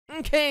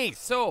Okay,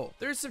 so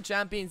there's some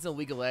champions in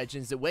League of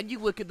Legends that when you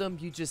look at them,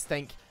 you just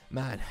think,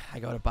 man, I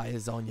gotta buy a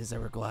Zhonya's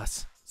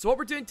Hourglass. So what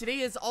we're doing today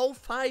is all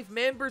 5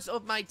 members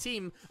of my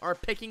team are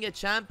picking a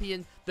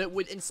champion that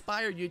would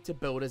inspire you to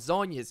build a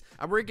Zhonya's.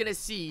 And we're gonna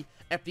see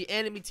if the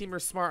enemy team are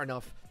smart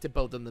enough to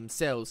build them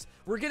themselves.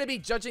 We're gonna be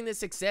judging the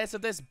success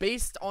of this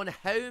based on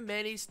how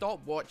many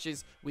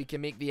stopwatches we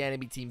can make the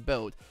enemy team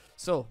build.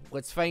 So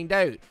let's find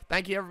out.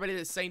 Thank you everybody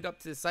that signed up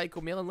to the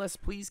Psycho mailing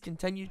list. Please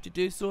continue to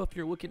do so if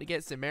you're looking to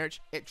get some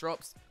merch. It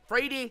drops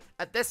Friday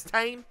at this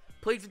time.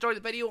 Please enjoy the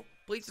video.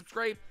 Please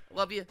subscribe.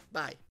 Love you.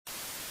 Bye.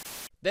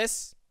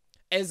 This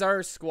is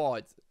our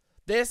squad.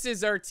 This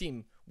is our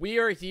team. We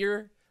are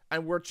here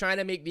and we're trying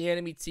to make the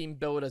enemy team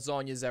build a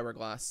Zhonya's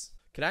Hourglass.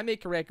 Can I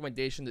make a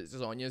recommendation that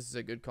Zhonya's is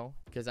a good call?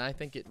 Because I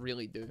think it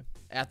really do.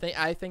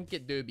 I think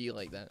it do be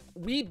like that.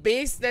 We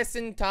base this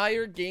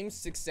entire game's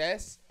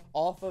success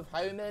off of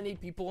how many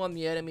people on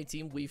the enemy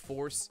team we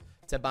force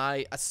to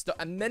buy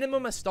a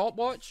minimum a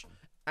stopwatch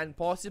and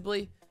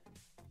possibly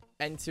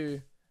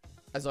into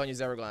a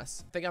Zhonya's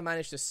Hourglass. I think I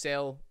managed to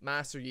sell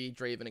Master Yi,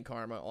 Draven, and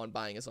Karma on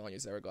buying a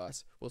Zhonya's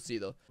Hourglass. We'll see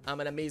though. I'm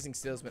an amazing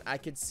salesman. I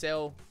could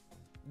sell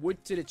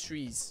wood to the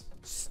trees.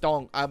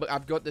 Stonk.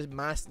 I've got the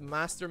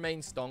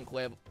mastermind stonk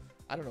level.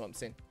 I don't know what I'm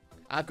saying.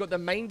 I've got the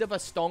mind of a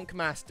stonk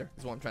master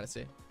is what I'm trying to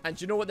say. And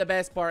do you know what the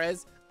best part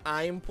is?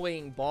 I'm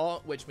playing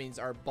bot, which means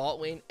our bot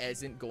lane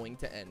isn't going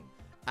to end.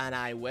 And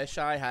I wish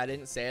I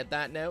hadn't said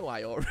that now.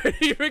 I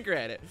already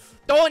regret it.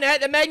 Don't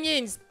hit the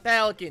minions,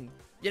 Pelican.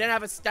 You didn't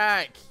have a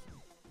stack.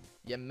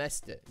 You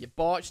missed it. You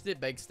botched it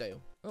big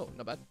style. Oh,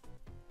 not bad.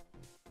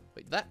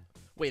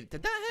 Wait,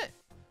 did that hit?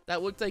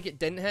 That looked like it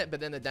didn't hit,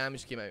 but then the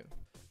damage came out.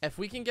 If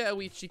we can get a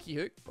wee cheeky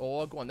hook.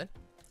 Oh, go on then.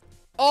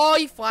 Oh,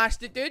 he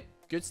flashed it, dude.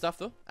 Good stuff,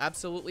 though.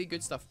 Absolutely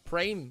good stuff.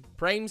 Prime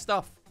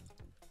stuff.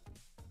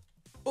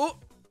 Oh,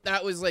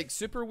 that was like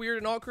super weird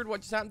and awkward. What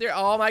just happened there?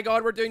 Oh my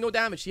god, we're doing no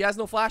damage. He has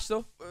no flash,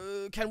 though.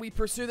 Can we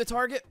pursue the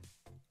target?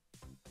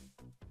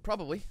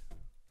 Probably.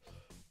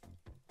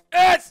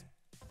 Yes!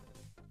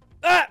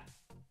 Ah!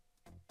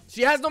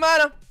 She has no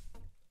mana.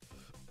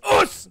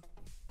 Us!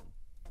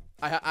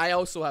 I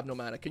also have no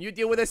mana. Can you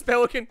deal with this,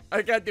 Pelican?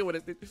 I can't deal with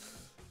it, dude.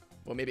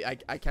 Well, maybe I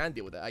can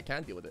deal with it. I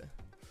can deal with it.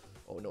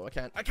 Oh, no, I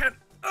can't. I can't.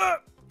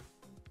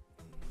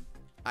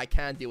 I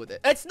can deal with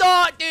it. It's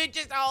not, dude.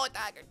 Just all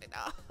attackers.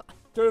 No.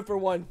 2 for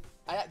 1.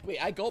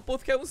 Wait, I got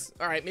both kills?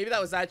 Alright, maybe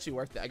that was actually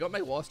worth it. I got my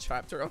Lost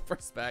Chapter on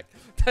first back.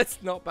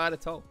 That's not bad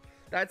at all.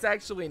 That's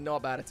actually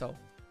not bad at all.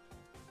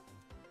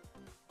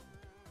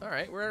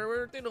 Alright,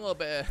 we're doing a little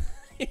bit of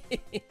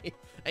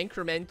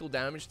incremental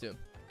damage to him.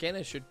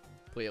 Kinda should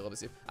play a little bit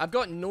safe. I've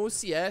got no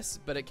CS,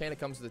 but it kind of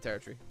comes with the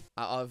territory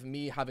of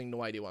me having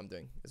no idea what I'm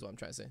doing, is what I'm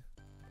trying to say.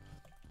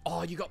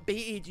 Oh, you got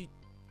baited, you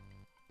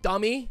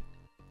dummy.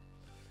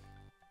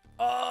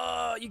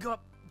 Oh, you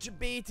got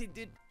baited,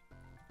 dude.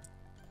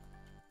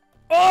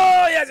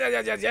 Oh, yes,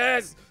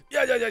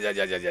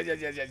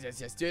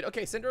 dude.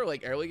 Okay, Syndra,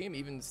 like, early game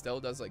even still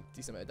does, like,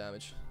 decent amount of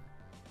damage.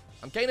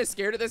 I'm kind of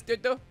scared of this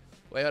dude, though.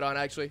 Wait, hold on,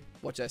 actually.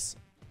 Watch this.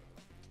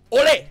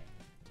 Ole!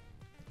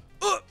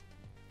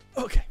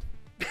 Okay.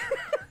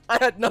 I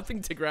had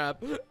nothing to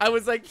grab. I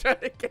was, like,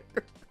 trying to get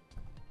her.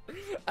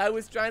 I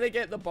was trying to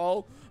get the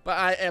ball, but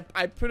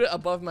I put it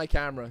above my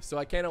camera, so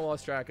I kind of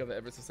lost track of it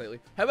ever so slightly.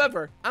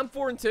 However, I'm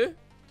 4-2.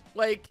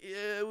 Like,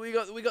 we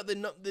got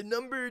the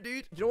number,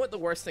 dude. You know what the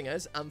worst thing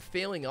is? I'm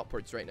failing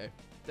upwards right now.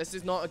 This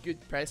is not a good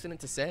precedent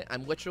to set.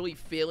 I'm literally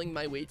failing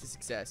my way to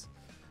success.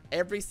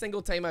 Every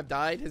single time I've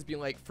died has been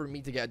like for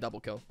me to get a double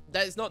kill.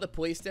 That is not the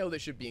playstyle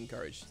that should be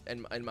encouraged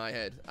in my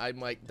head. I'm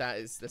like,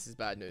 this is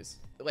bad news.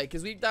 Like,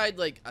 because we've died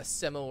like a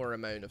similar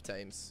amount of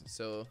times,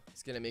 so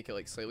it's gonna make it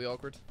like slightly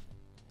awkward.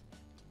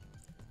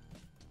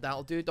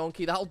 That'll do,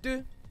 donkey. That'll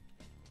do.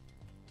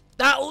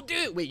 That'll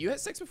do. Wait, you hit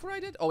 6 before I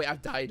did? Oh wait,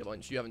 I've died a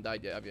bunch. You haven't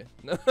died yet, have you?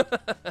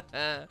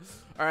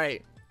 All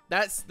right,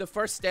 that's the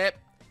first step.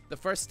 The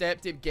first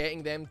step to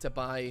getting them to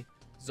buy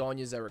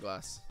Zhonya's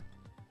Hourglass.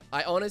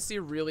 I honestly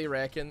really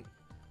reckon,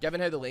 given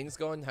how the lane's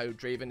gone, how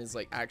Draven is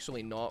like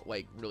actually not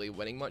like really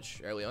winning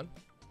much early on,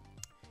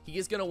 he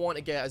is gonna want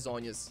to get a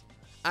Zhonya's.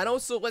 And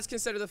also, let's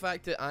consider the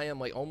fact that I am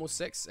like almost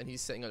 6 and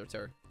he's sitting under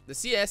tower. The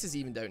CS is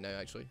evened out now,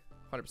 actually,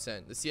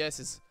 100%. The CS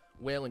is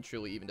well and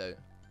truly evened out.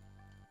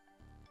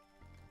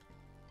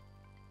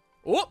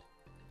 Oh,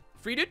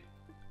 free dude.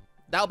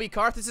 That'll be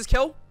Karthus'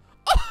 kill.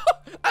 Oh,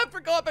 I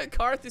forgot about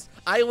Karthus.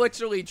 I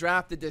literally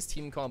drafted this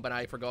team comp, but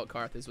I forgot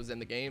Karthus was in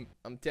the game.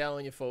 I'm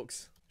telling you,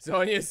 folks.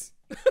 Zhonya's.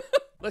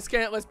 let's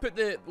put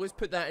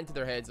that into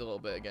their heads a little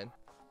bit again.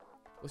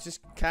 Let's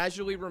just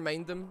casually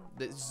remind them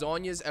that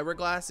Zhonya's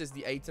Hourglass is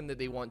the item that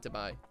they want to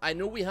buy. I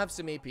know we have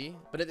some AP,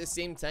 but at the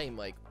same time,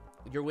 like,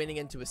 you're laning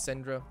into a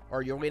Syndra,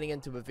 or you're laning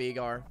into a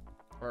Veigar,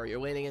 or you're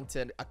laning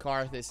into a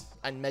Karthus,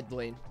 and mid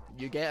lane,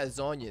 you get a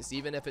Zhonya's.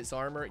 Even if it's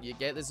armor, you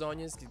get the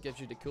Zhonya's. It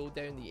gives you the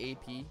cooldown, the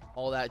AP,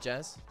 all that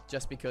jazz.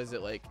 Just because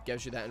it, like,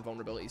 gives you that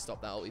invulnerability,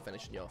 stop that ulti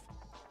finishing you off.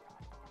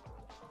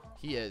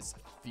 He is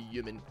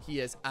fuming.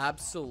 He is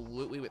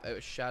absolutely, without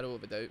a shadow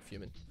of a doubt,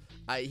 fuming.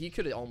 He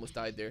could have almost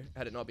died there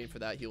had it not been for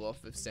that heal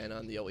off of Senna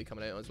and the ulti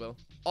coming out as well.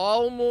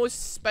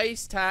 Almost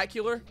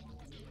space-tacular.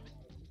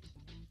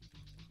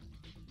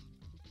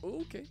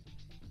 Okay.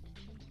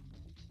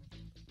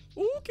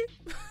 Okay.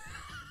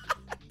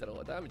 Did a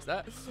lot of damage,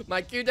 that.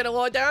 My Q did a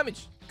lot of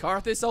damage.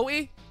 Karthus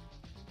ulti.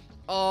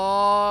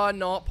 Oh,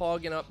 not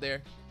pogging up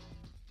there.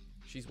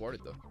 She's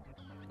warded, though.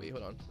 Wait,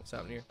 hold on. What's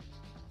happening here?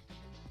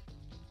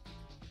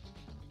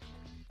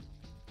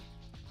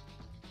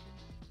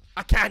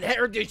 I can't hit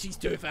her, dude. She's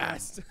too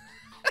fast.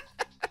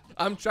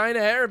 I'm trying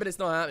to hit her, but it's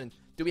not happening.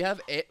 Do we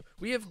have it?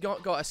 We have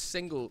got a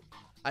single.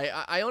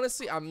 I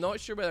honestly, I'm not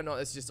sure whether or not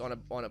it's just on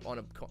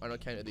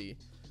account of the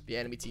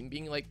enemy team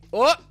being like,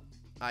 oh,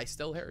 I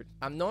still hit her.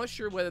 I'm not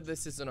sure whether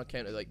this is on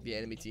account of like the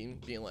enemy team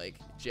being like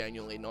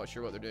genuinely not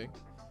sure what they're doing,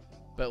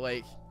 but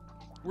like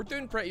we're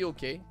doing pretty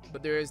okay.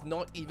 But there is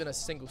not even a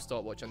single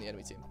stopwatch on the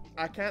enemy team.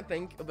 I can't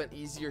think of an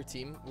easier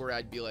team where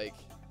I'd be like,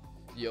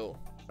 yo,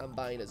 I'm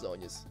buying a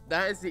Zhonya's.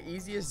 That is the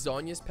easiest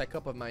Zhonya's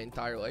pickup of my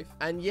entire life.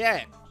 And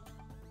yet,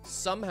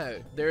 somehow,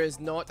 there is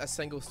not a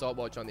single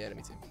stopwatch on the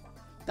enemy team.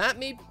 That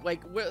may,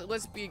 like,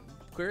 let's be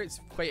clear,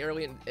 it's quite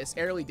early, it's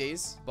early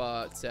days,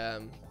 but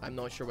I'm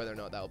not sure whether or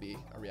not that'll be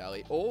a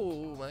reality.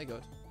 Oh my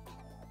god.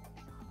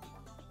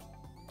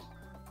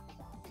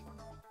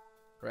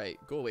 Right,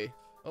 go away.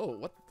 Oh,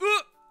 what?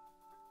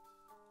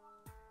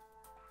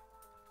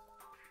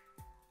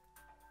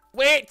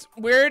 Wait,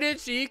 where did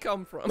she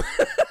come from?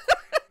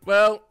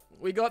 Well,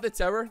 we got the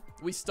tower.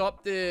 We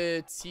stopped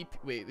the TP.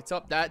 Wait, we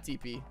stopped that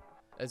TP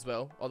as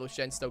well. Although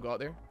Shen still got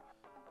there.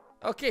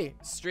 Okay,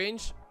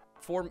 strange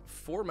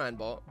four-man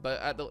bot, but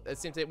at the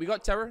same time, we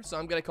got tower, so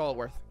I'm gonna call it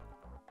worth.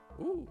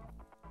 Ooh,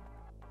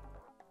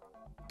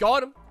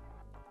 got him.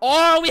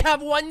 Oh, we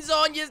have one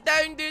Zhonya's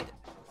down, dude.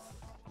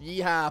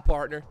 Yeehaw,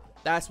 partner.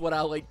 That's what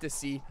I like to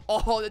see.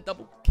 Oh, the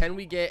double. Can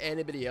we get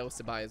anybody else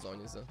to buy a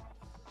Zhonya's though?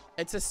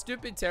 It's a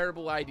stupid,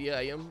 terrible idea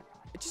item.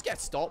 Just get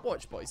a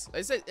stopwatch, boys.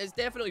 It's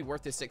definitely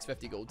worth the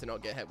 650 gold to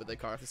not get hit with the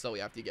Karthus ulti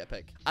after you get a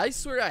pick. I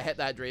swear I hit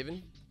that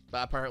Draven,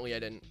 but apparently I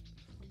didn't.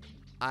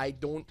 I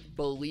don't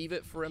believe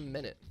it for a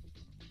minute.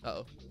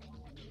 Uh-oh.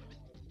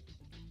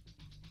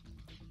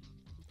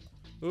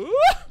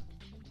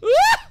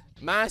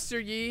 Master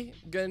Yi,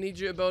 gonna need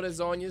you to build a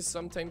Zhonya's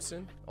sometime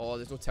soon. Oh,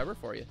 there's no tower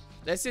for you.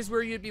 This is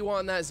where you'd be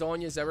wanting that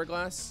Zhonya's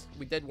Hourglass.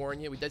 We did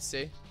warn you. We did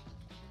say.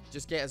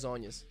 Just get a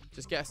Zhonya's.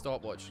 Just get a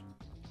stopwatch.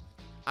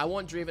 I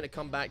want Draven to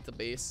come back to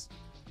base.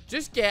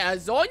 Just get a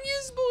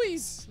Zhonya's,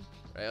 boys.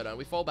 Right, hold on.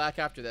 We fall back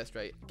after this,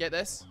 right? Get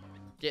this,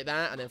 get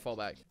that, and then fall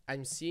back.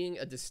 I'm seeing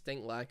a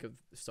distinct lack of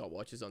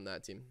stopwatches on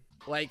that team.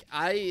 Like,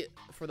 I,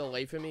 for the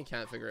life of me,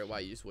 can't figure out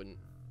why you just wouldn't.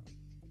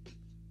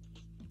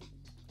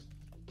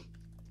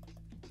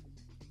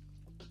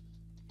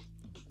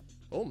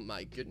 Oh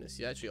my goodness,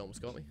 you actually almost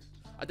got me.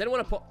 I didn't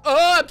want to put.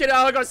 Oh, I'm kidding.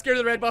 Oh, I got scared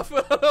of the red buff.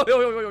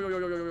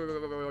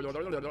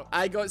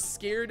 I got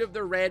scared of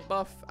the red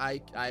buff.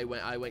 I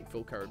went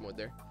full coward mode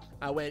there.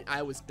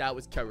 That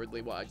was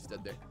cowardly what I just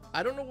did there.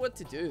 I don't know what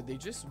to do. They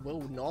just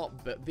will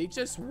not, but they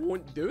just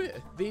won't do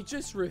it. They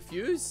just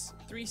refuse.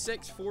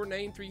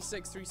 3649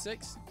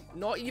 3636.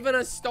 Not even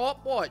a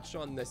stopwatch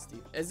on this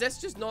team. Is this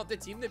just not the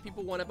team that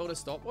people want to build a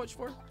stopwatch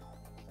for?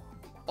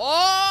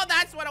 Oh,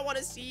 that's what I want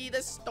to see.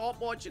 The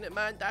stopwatch in it,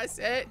 man. That's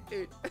it,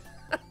 dude.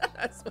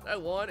 That's what I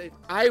wanted.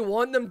 I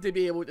want them to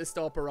be able to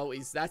stop our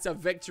ultis. That's a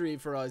victory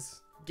for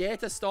us.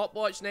 Get a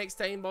stopwatch next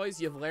time, boys.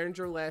 You've learned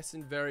your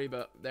lesson very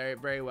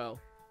well.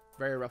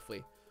 Very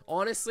roughly.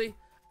 Honestly,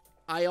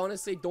 I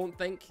honestly don't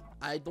think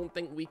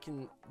we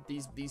can,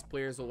 these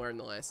players will learn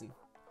the lesson.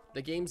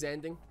 The game's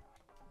ending.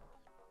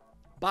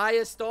 Buy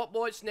a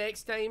stopwatch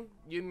next time.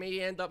 You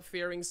may end up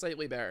faring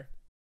slightly better.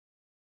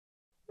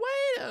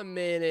 Wait a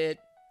minute.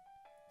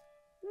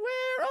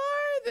 Where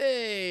are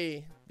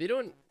they? They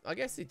don't, I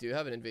guess they do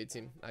have an invade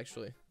team,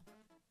 actually.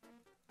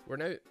 We're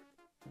now,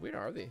 where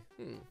are they?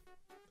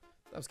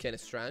 That was kind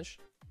of strange.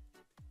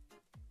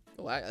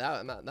 Oh,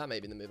 that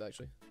might be the move,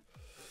 actually.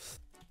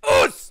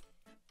 Oh!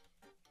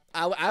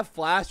 I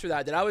flashed for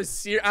that, dude. I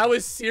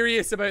was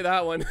serious about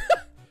that one.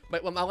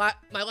 Wait, well,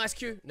 my last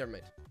Q? Never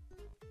mind.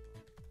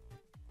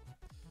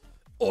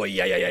 Oh,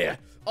 yeah.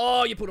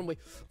 Oh, you put him away.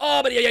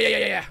 Oh, but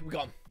yeah. We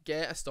got him.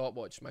 Get a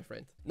stopwatch, my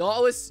friend.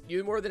 Nautilus,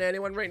 you more than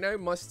anyone right now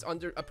must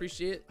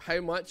appreciate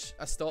how much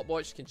a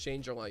stopwatch can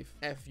change your life.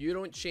 If you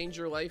don't change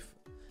your life,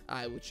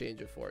 I will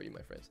change it for you,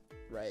 my friend.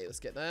 Right,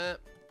 let's get that.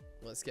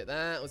 Let's get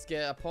that. Let's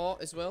get a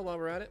pot as well while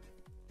we're at it.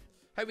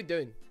 How we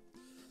doing?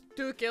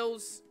 2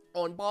 kills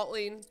on bot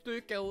lane,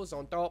 2 kills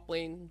on top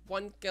lane,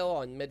 1 kill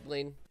on mid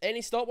lane.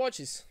 Any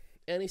stopwatches?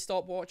 Any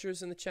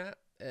stopwatchers in the chat?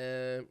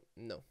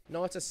 No,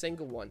 not a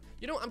single one.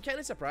 You know, I'm kind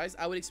of surprised.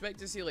 I would expect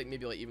to see like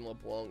maybe like even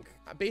LeBlanc,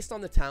 based on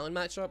the Talon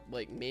matchup,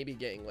 like maybe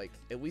getting like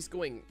at least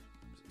going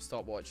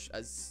stopwatch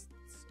as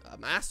a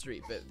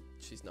mastery, but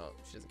she's not.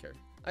 She doesn't care.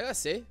 I gotta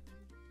say,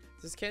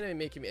 this is kind of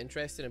making me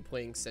interested in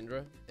playing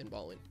Syndra in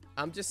bot lane.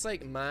 I'm just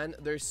like, man,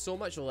 there's so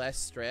much less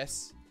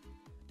stress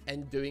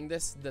in doing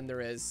this than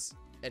there is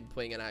in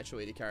playing an actual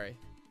AD carry.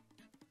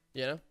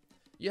 You know,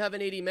 you have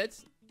an AD mid,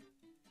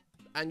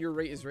 and your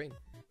rate is rain.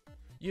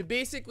 You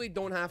basically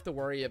don't have to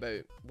worry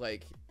about,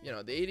 like, you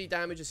know, the 80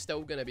 damage is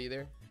still gonna be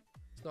there.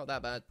 It's not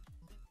that bad.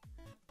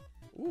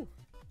 Ooh.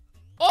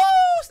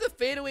 Oh, it's the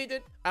fadeaway,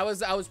 dude. I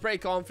was pretty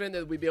confident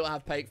that we'd be able to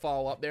have Pike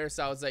follow up there,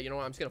 so I was like, you know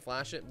what, I'm just gonna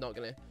flash it. Not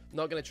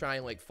gonna try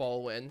and like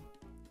follow in.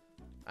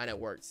 And it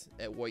worked.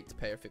 It worked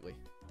perfectly.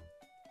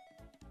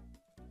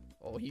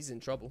 Oh, he's in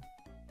trouble.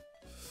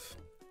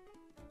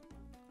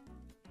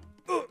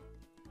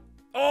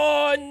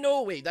 Oh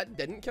no, wait, that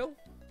didn't kill?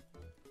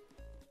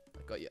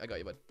 I got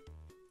you, bud.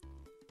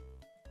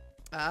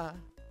 Ah.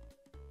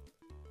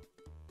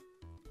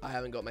 I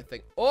haven't got my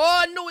thing.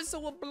 Oh no, it's a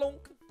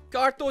LeBlanc.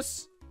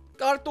 Cartos.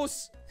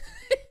 Cartos.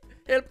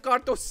 Help,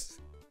 Cartos.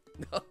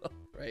 No.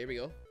 Right, here we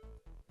go.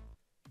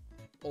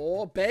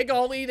 Oh, big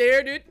ollie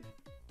there, dude.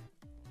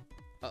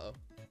 Uh-oh.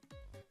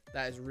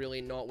 That is really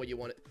not what you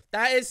wanted.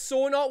 That is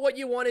so not what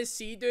you want to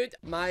see, dude.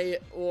 My...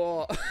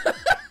 Oh.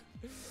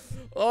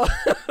 Oh.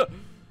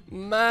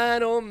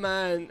 Man, oh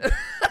man.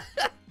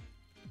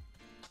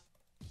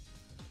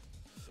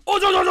 Oh,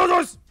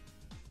 no.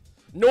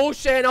 No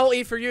Shen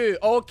ulti for you.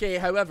 Okay,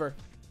 however,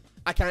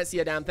 I can't see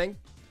a damn thing.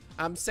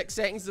 I'm 6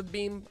 seconds of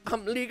beam.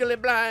 I'm legally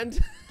blind.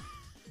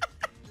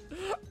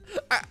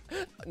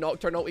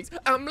 Nocturne ultis.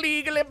 I'm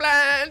legally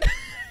blind.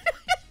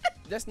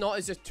 This knot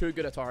is just too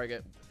good a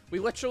target. We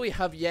literally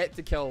have yet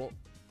to kill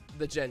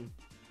the Jhin,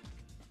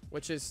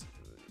 which is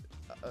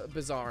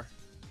bizarre.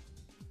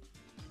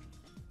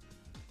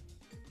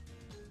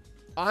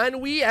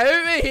 And we out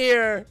of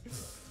here.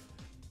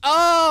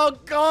 Oh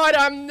god,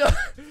 I'm not.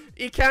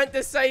 He can't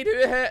decide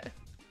who to hit.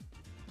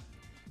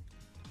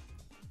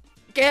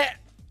 Get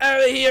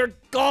out of here,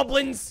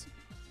 goblins.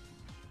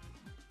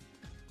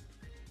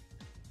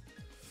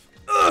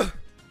 Ugh.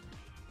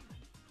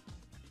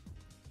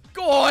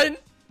 Go on.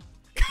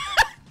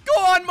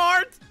 Go on,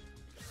 Mart.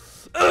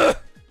 Ugh.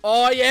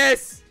 Oh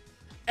yes.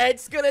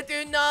 It's gonna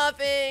do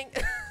nothing.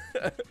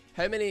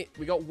 How many?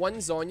 We got 1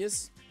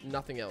 Zhonya's,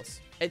 nothing else.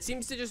 It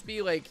seems to just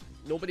be like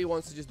nobody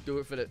wants to just do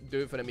it for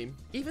the meme.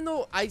 Even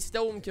though I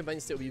still am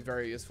convinced it will be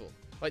very useful.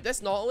 Like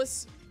this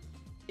Nautilus,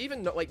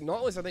 even like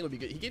Nautilus, I think would be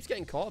good. He keeps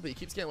getting caught, but he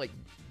keeps getting like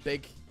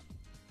big.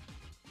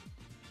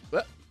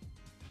 What?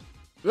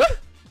 What?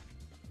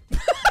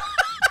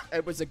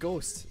 It was a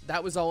ghost.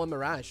 That was all a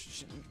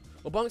mirage.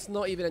 LeBlanc's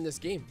not even in this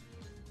game.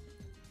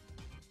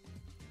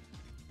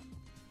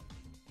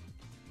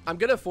 I'm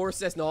gonna force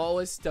this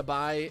Nautilus to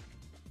buy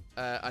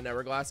an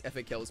hourglass if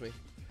it kills me.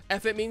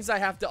 If it means I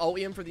have to ulti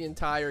him for the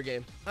entire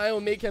game. I will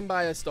make him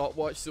buy a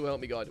stopwatch, so help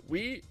me God.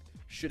 We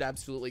should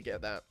absolutely get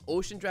that.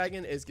 Ocean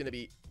Dragon is going to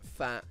be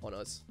fat on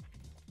us.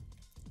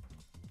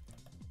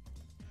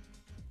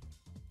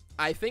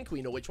 I think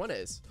we know which one it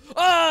is.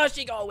 Oh,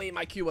 she got away.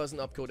 My Q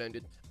wasn't up, cooldown,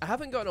 dude. I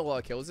haven't gotten a lot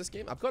of kills this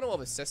game. I've gotten a lot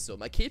of assists, though.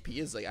 My KP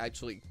is, like,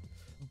 actually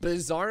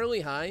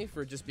bizarrely high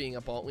for just being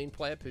a bot lane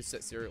pleb who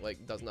sits here,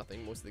 like, does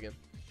nothing most of the game.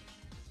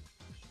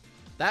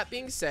 That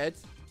being said,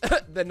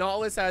 the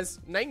Nautilus has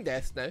 9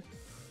 deaths now.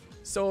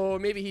 So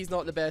maybe he's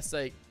not the best.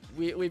 Like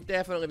we've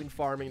definitely been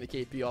farming the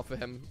KP off of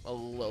him a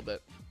little bit.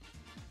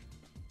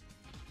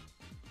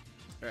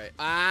 All right,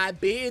 I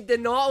baited the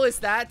Nautilus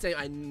that time.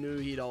 I knew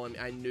he'd all.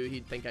 I knew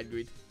he'd think I'd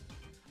greed.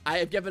 I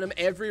have given him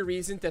every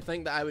reason to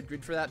think that I would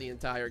greed for that the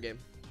entire game.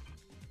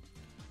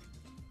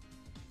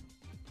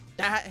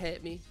 That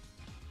hit me.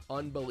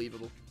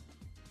 Unbelievable.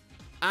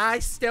 I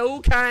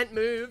still can't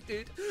move,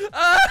 dude.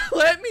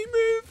 Let me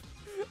move.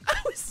 I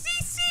was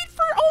CC'd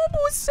for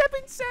almost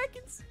 7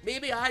 seconds.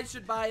 Maybe I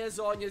should buy a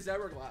Zhonya's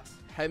hourglass.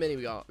 How many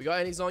we got? We got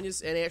any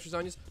Zhonyas? Any extra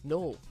Zhonyas?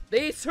 No.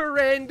 They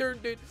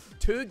surrendered, dude.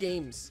 2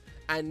 games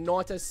and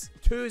not a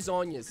 2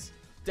 Zhonyas.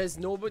 Does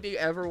nobody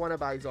ever want to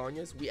buy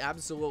Zhonyas? We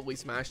absolutely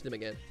smashed them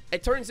again.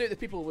 It turns out the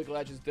people of League of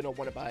Legends do not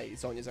want to buy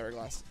Zhonya's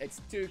hourglass.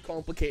 It's too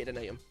complicated an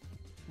item.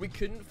 We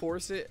couldn't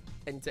force it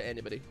into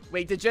anybody.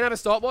 Wait, did Jhin have a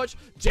stopwatch?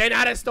 Jhin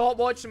had a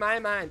stopwatch, my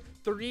man.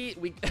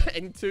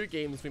 In 2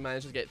 games, we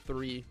managed to get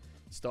 3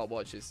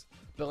 stopwatches.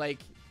 But like,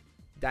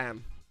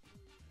 damn.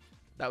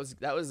 That was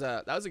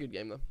a good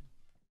game though.